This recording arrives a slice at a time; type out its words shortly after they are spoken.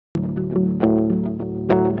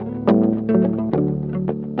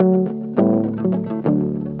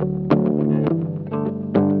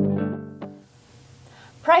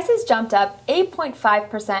prices jumped up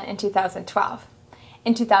 8.5% in 2012.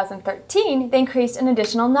 In 2013, they increased an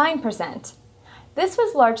additional 9%. This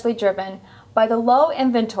was largely driven by the low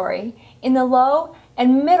inventory in the low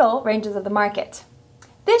and middle ranges of the market.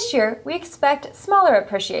 This year, we expect smaller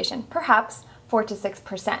appreciation, perhaps 4 to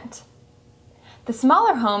 6%. The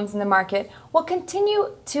smaller homes in the market will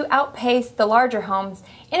continue to outpace the larger homes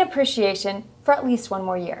in appreciation for at least one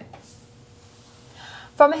more year.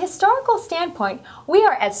 From a historical standpoint, we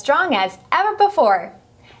are as strong as ever before.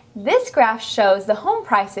 This graph shows the home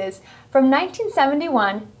prices from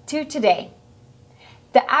 1971 to today.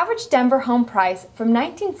 The average Denver home price from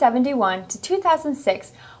 1971 to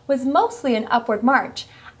 2006 was mostly an upward march,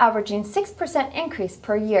 averaging 6% increase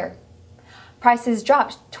per year. Prices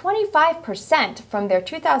dropped 25% from their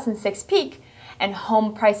 2006 peak, and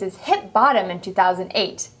home prices hit bottom in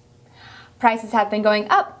 2008. Prices have been going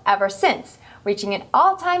up ever since, reaching an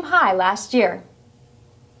all-time high last year.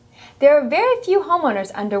 There are very few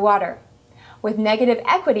homeowners underwater. With negative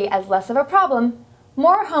equity as less of a problem,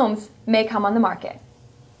 more homes may come on the market.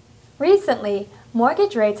 Recently,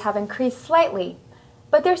 mortgage rates have increased slightly,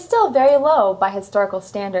 but they're still very low by historical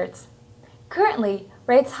standards. Currently,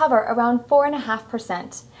 rates hover around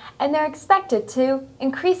 4.5%, and they're expected to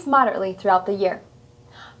increase moderately throughout the year.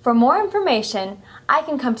 For more information, I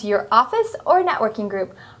can come to your office or networking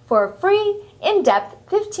group for a free, in-depth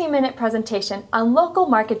 15-minute presentation on local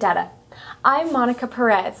market data. I'm Monica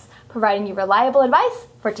Perez, providing you reliable advice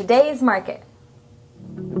for today's market.